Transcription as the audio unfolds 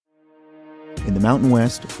In the Mountain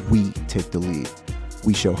West, we take the lead.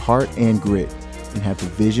 We show heart and grit and have the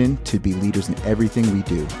vision to be leaders in everything we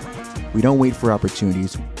do. We don't wait for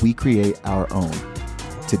opportunities, we create our own.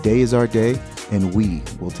 Today is our day, and we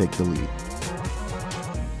will take the lead.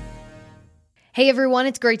 Hey everyone,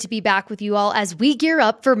 it's great to be back with you all as we gear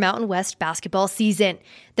up for Mountain West basketball season.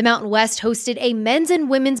 The Mountain West hosted a men's and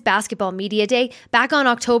women's basketball media day back on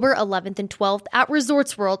October 11th and 12th at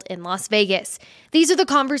Resorts World in Las Vegas. These are the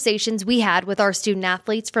conversations we had with our student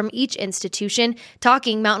athletes from each institution,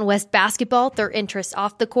 talking Mountain West basketball, their interests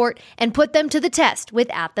off the court, and put them to the test with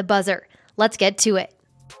At the Buzzer. Let's get to it.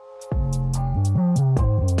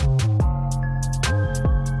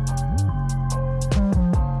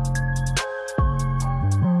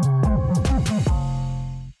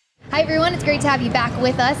 Hi everyone, it's great to have you back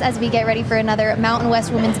with us as we get ready for another Mountain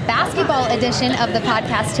West women's basketball edition of the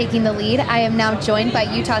podcast Taking the Lead. I am now joined by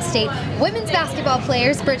Utah State women's basketball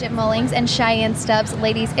players Bridget Mullings and Cheyenne Stubbs.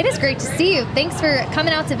 Ladies, it is great to see you. Thanks for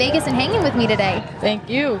coming out to Vegas and hanging with me today. Thank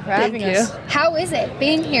you for having us. How is it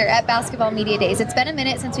being here at Basketball Media Days? It's been a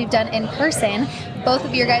minute since we've done in person. Both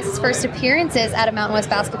of your guys' first appearances at a Mountain West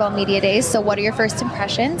Basketball Media Days. So what are your first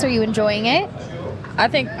impressions? Are you enjoying it? I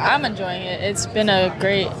think I'm enjoying it. It's been a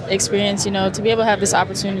great experience. You know, to be able to have this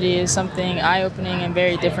opportunity is something eye-opening and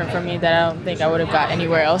very different for me that I don't think I would have got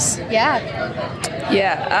anywhere else. Yeah,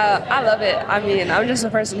 I love it. I mean, I'm just a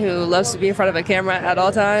person who loves to be in front of a camera at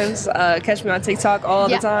all times. Catch me on TikTok all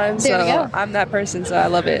the time. So I'm that person, so I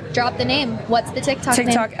love it. Drop the name. What's the TikTok name?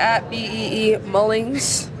 TikTok at BEE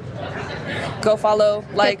Mullings. Go follow,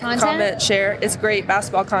 like, comment, share. It's great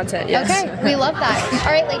basketball content, yes. Okay, we love that.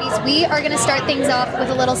 All right, ladies, we are going to start things off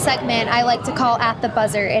with a little segment I like to call At the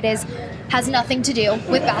Buzzer. It has nothing to do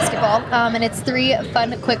with basketball, and it's 3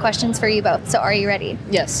 fun, quick questions for you both. So are you ready?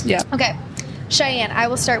 Yes. Yeah. Okay. Cheyenne, I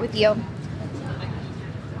will start with you.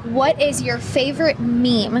 What is your favorite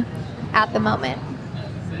meme at the moment?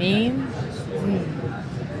 Meme?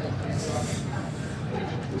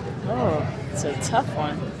 Oh, it's a tough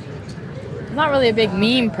one. I'm not really a big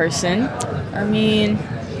meme person. I mean,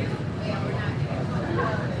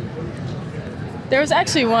 there was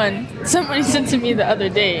actually one somebody sent to me the other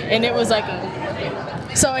day, and it was like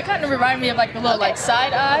so it kind of reminded me of like the little like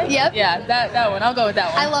side eye. Yep. Yeah, that one. I'll go with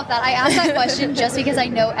that one. I love that. I asked that question just because I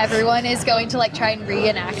know everyone is going to like try and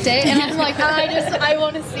reenact it, and I'm like, I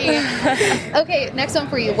want to see. Okay, next one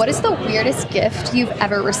for you. What is the weirdest gift you've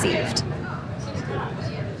ever received?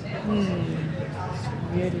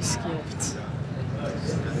 Weirdest gift.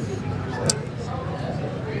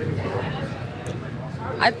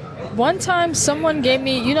 One time someone gave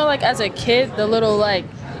me, you know, like as a kid, the little like,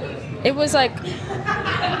 it was like a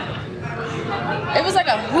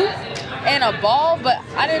hoop and a ball, but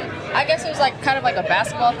I guess it was like kind of like a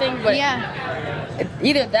basketball thing, but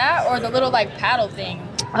either that or the little like paddle thing.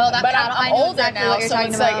 Oh, that but paddle. I'm older exactly now, so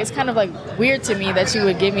it's like it's kind of like weird to me that you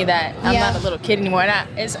would give me that. I'm not a little kid anymore,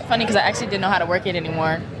 and it's funny because I actually didn't know how to work it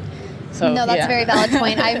anymore. So, no, that's a very valid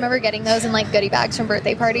point. I remember getting those in like goodie bags from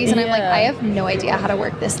birthday parties, and I'm like, I have no idea how to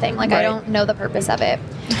work this thing. Like, I don't know the purpose of it.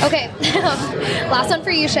 Okay, last one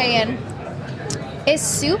for you, Cheyenne. Is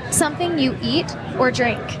soup something you eat or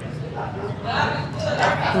drink?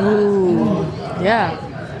 Ooh, yeah,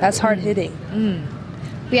 that's hard hitting.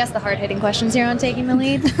 We ask the hard hitting questions here on Taking the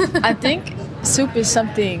Lead. I think soup is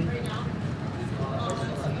something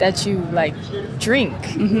that you like drink.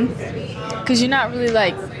 Because you're not really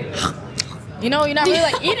like, you're not really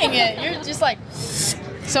like eating it. You're just like,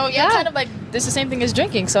 so you're kind of like, it's the same thing as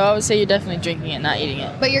drinking. So I would say you're definitely drinking it, not eating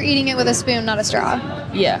it. But you're eating it with a spoon, not a straw.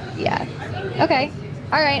 Yeah. Okay.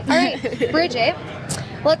 All right. Bridget,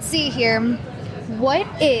 let's see here. What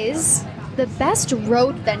is the best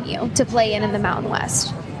road venue to play in the Mountain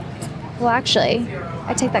West? Well, actually,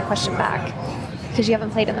 I take that question back. Because you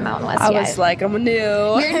haven't played in the Mountain West yet. I was like, I'm new.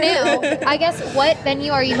 You're new. I guess, what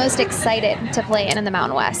venue are you most excited to play in the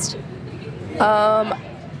Mountain West? I'm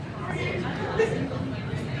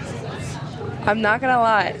not going to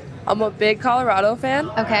lie. I'm a big Colorado fan.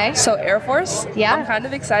 Okay. So Air Force. Yeah. I'm kind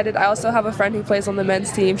of excited. I also have a friend who plays on the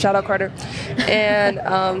men's team. Shout out Carter.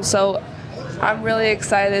 And so I'm really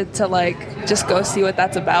excited to like just go see what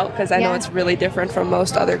that's about because I know it's really different from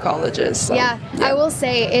most other colleges. So, I will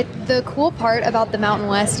say the cool part about the Mountain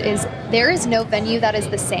West is there is no venue that is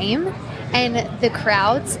the same, and the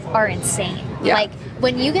crowds are insane. Yeah. Like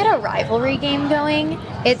when you get a rivalry game going,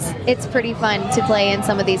 it's pretty fun to play in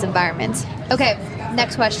some of these environments. Okay,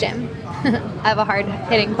 next question. I have a hard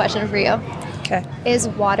hitting question for you. Okay. Is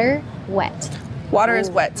water wet? Water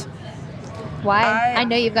is wet. Why? I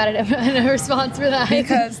know you've got a response for that.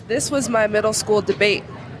 Because this was my middle school debate.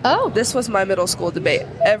 Oh. This was my middle school debate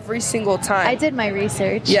every single time. I did my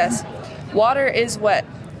research. Yes. Water is wet.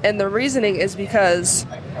 And the reasoning is because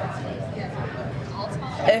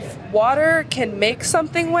if water can make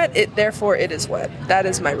something wet, therefore it is wet. That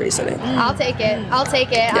is my reasoning. I'll take it.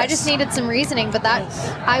 Yes. I just needed some reasoning, but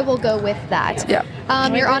I will go with that. Yeah.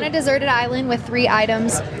 You're on a deserted island with 3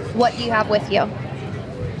 items. What do you have with you?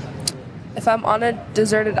 If I'm on a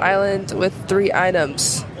deserted island with 3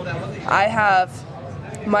 items, I have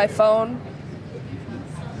my phone,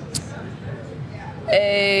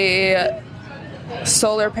 a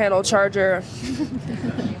solar panel charger.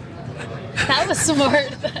 That was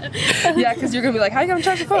smart. Yeah, because you're going to be like, how are you going to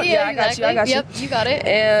charge your phone? Yeah, exactly. I got you. Yep, you got it.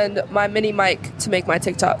 And my mini mic to make my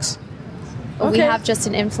TikToks. We have just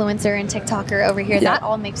an influencer and TikToker over here. Yeah. That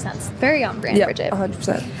all makes sense. Very on brand, Yeah, Bridget.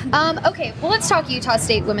 100%. Okay, well, let's talk Utah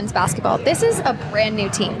State women's basketball. This is a brand new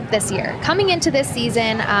team this year. Coming into this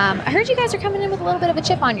season, I heard you guys are coming in with a little bit of a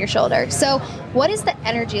chip on your shoulder. So what is the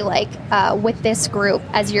energy like with this group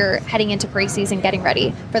as you're heading into preseason, getting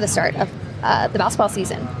ready for the start of the basketball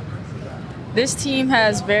season? This team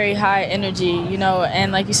has very high energy,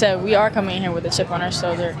 and like you said, we are coming in here with a chip on our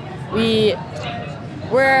shoulder.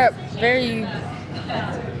 We're very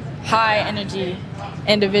high energy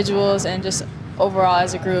individuals and just overall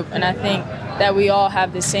as a group, and I think that we all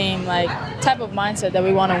have the same type of mindset that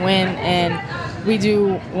we want to win, and we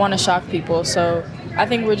do want to shock people. So I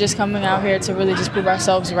think we're just coming out here to really just prove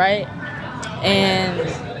ourselves right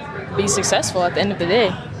and be successful at the end of the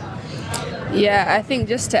day. Yeah, I think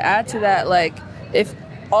just to add to that, if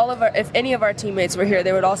any of our teammates were here,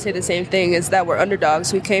 they would all say the same thing, is that we're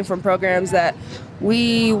underdogs. We came from programs that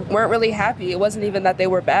we weren't really happy. It wasn't even that they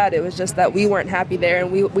were bad. It was just that we weren't happy there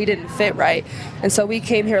and we didn't fit right. And so we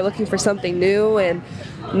came here looking for something new, and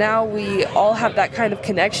now we all have that kind of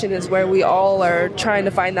connection, is where we all are trying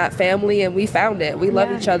to find that family, and we found it. We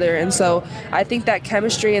love each other. And so I think that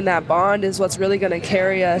chemistry and that bond is what's really going to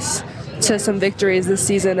carry us to some victories this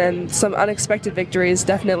season, and some unexpected victories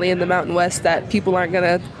definitely in the Mountain West that people aren't going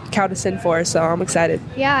to count us in for. So I'm excited.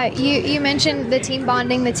 Yeah, you mentioned the team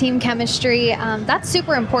bonding, the team chemistry. That's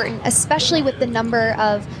super important, especially with the number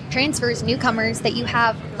of transfers, newcomers that you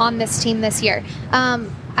have on this team this year.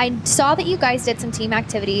 I saw that you guys did some team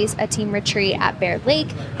activities, a team retreat at Bear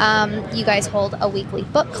Lake. You guys hold a weekly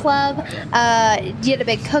book club. You did a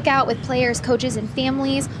big cookout with players, coaches, and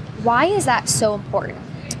families. Why is that so important?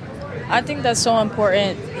 I think that's so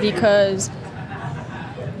important because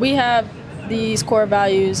we have these core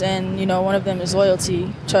values, and one of them is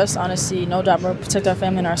loyalty, trust, honesty, no doubt, we'll protect our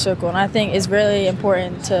family and our circle. And I think it's really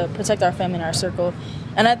important to protect our family and our circle.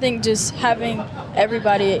 And I think just having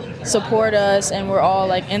everybody support us and we're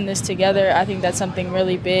all in this together, I think that's something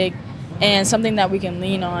really big and something that we can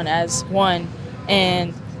lean on as one.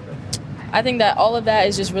 And I think that all of that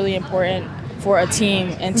is just really important for a team,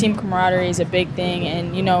 and team camaraderie is a big thing.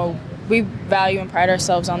 And we value and pride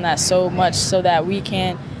ourselves on that so much, so that we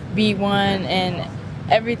can be one, and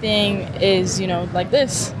everything is like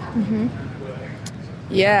this. Mm-hmm.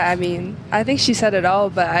 Yeah, I think she said it all,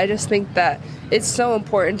 but I just think that it's so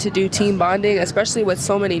important to do team bonding, especially with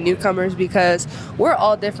so many newcomers, because we're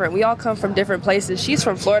all different. We all come from different places. She's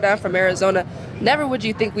from Florida, I'm from Arizona. Never would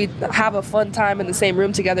you think we'd have a fun time in the same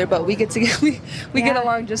room together, but we get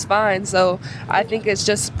along just fine. So I think it's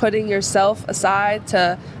just putting yourself aside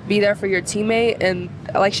to be there for your teammate. And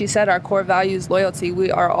like she said, our core value is loyalty.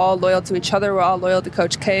 We are all loyal to each other. We're all loyal to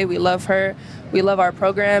Coach K. We love her. We love our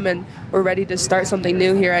program, and we're ready to start something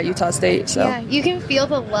new here at Utah State. So yeah, you can feel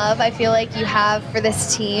the love I feel like you have for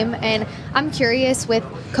this team. And I'm curious with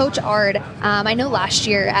Coach Ard. I know last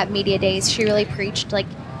year at Media Days, she really preached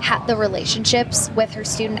the relationships with her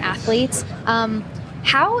student athletes.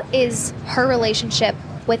 How is her relationship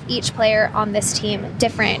with each player on this team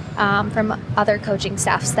different from other coaching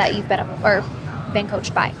staffs that you've been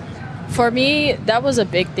coached by? For me, that was a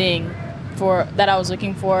big thing that I was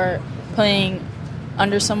looking for, playing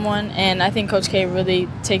under someone, and I think Coach K really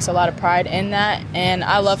takes a lot of pride in that, and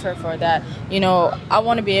I love her for that. I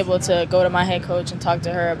want to be able to go to my head coach and talk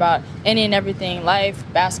to her about any and everything, life,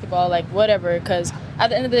 basketball, whatever, because at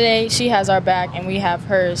the end of the day, she has our back and we have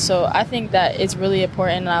hers. So I think that it's really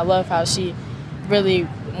important, and I love how she really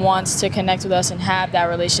wants to connect with us and have that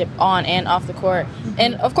relationship on and off the court. Mm-hmm.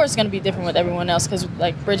 And of course it's going to be different with everyone else, because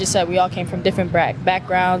like Bridget said, we all came from different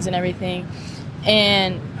backgrounds and everything.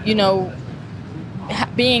 And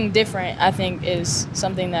being different, I think, is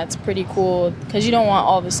something that's pretty cool, because you don't want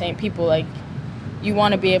all the same people. You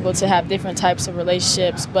want to be able to have different types of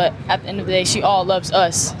relationships, but at the end of the day, she all loves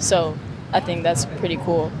us. So I think that's pretty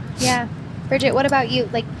cool. Yeah. Bridget, what about you?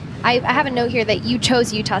 I have a note here that you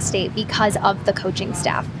chose Utah State because of the coaching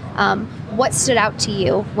staff. What stood out to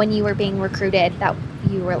you when you were being recruited that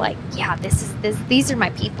you were like, yeah, these are my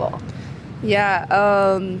people? Yeah,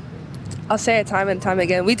 I'll say it time and time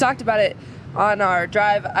again. We talked about it on our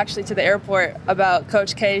drive actually to the airport about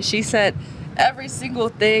Coach K. She sent every single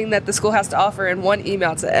thing that the school has to offer in one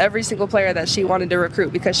email to every single player that she wanted to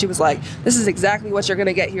recruit, because she was like, this is exactly what you're going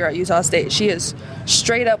to get here at Utah State. She is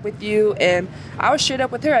straight up with you, and I was straight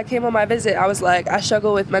up with her. I came on my visit. I was like, I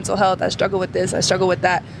struggle with mental health. I struggle with this. I struggle with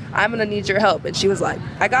that. I'm going to need your help. And she was like,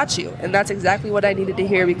 I got you. And that's exactly what I needed to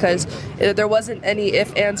hear, because there wasn't any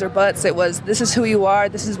ifs, ands, or buts. It was, this is who you are.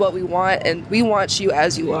 This is what we want, and we want you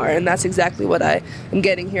as you are. And that's exactly what I am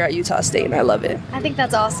getting here at Utah State, and I love it. I think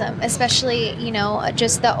that's awesome, especially,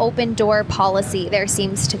 just the open door policy there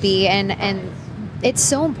seems to be. And it's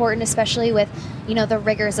so important, especially with, the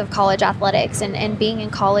rigors of college athletics and being in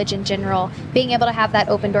college in general, being able to have that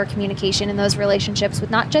open door communication and those relationships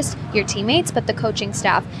with not just your teammates, but the coaching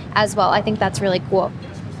staff as well. I think that's really cool.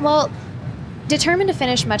 Well, determined to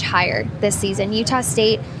finish much higher this season, Utah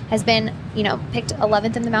State has been, picked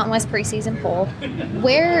 11th in the Mountain West preseason poll.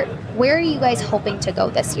 Where are you guys hoping to go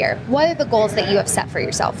this year? What are the goals that you have set for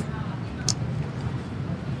yourself?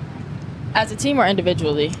 As a team or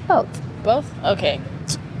individually? Both? Okay.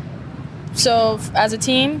 So as a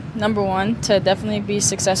team, number 1, to definitely be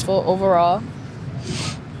successful overall.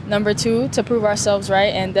 Number 2, to prove ourselves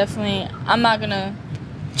right, and definitely, I'm not going to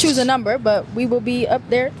choose a number, but we will be up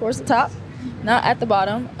there towards the top, not at the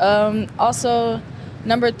bottom. Also,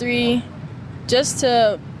 number 3,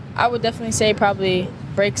 I would definitely say probably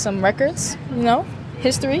break some records,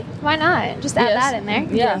 history. Why not? Just add that in there.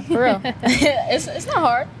 Yeah, for real. It's not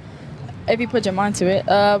hard if you put your mind to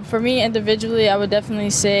it. For me, individually, I would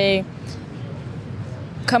definitely say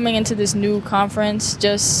coming into this new conference,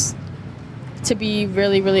 just to be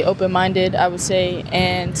really, really open-minded, I would say,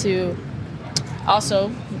 and to also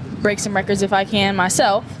break some records if I can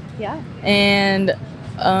myself. Yeah. And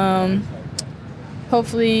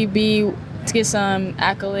hopefully to get some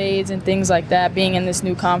accolades and things like that, being in this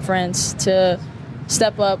new conference, to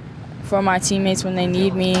step up for my teammates when they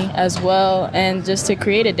need me as well, and just to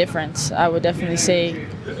create a difference. I would definitely say,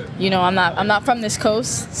 I'm not from this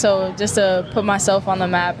coast, so just to put myself on the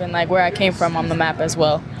map and like where I came from on the map as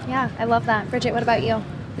well. Yeah, I love that. Bridget, what about you?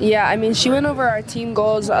 Yeah, she went over our team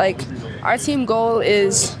goals. Like, our team goal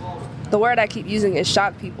is, the word I keep using is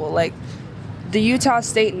shock people. Like, the Utah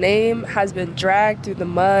State name has been dragged through the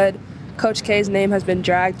mud. Coach K's name has been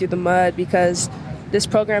dragged through the mud because this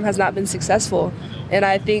program has not been successful. And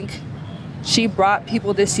I think she brought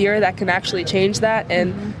people this year that can actually change that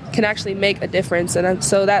and can actually make a difference. And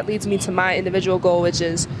so that leads me to my individual goal, which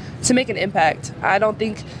is to make an impact. I don't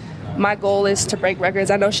think my goal is to break records.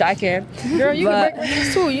 I know Shy can. Girl, you can break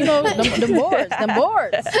records too. The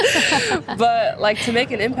boards. But like, to make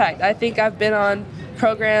an impact, I think I've been on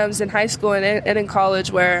programs in high school and in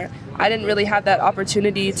college where I didn't really have that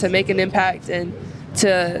opportunity to make an impact and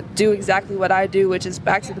to do exactly what I do, which is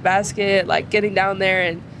back to the basket, like getting down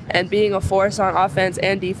there and being a force on offense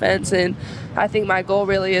and defense. And I think my goal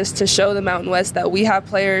really is to show the Mountain West that we have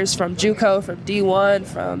players from JUCO, from D1,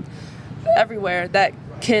 from everywhere that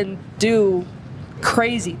can do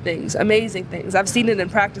crazy things, amazing things. I've seen it in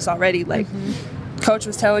practice already. Like, Coach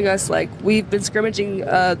was telling us, like, we've been scrimmaging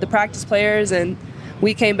the practice players, and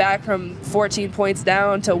we came back from 14 points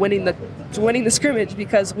down to winning the scrimmage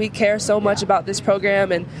because we care so much about this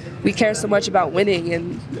program and we care so much about winning,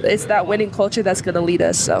 and it's that winning culture that's going to lead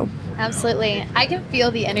us. So absolutely, I can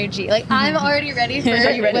feel the energy. Like, I'm already ready for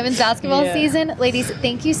women's basketball season. Ladies,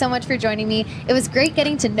 thank you so much for joining me. It was great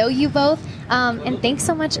getting to know you both, and thanks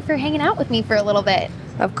so much for hanging out with me for a little bit.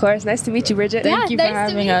 Of course. Nice to meet you, Bridget. Thank you for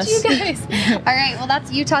having us. Nice to meet you guys. All right, well,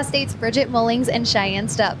 that's Utah State's Bridget Mullings and Cheyenne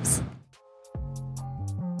Stubbs.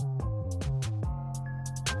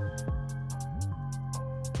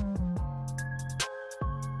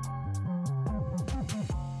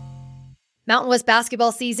 Mountain West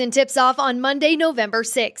basketball season tips off on Monday, November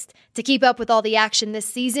 6th. To keep up with all the action this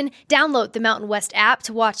season, download the Mountain West app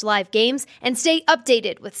to watch live games and stay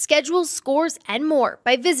updated with schedules, scores, and more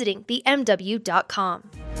by visiting themw.com.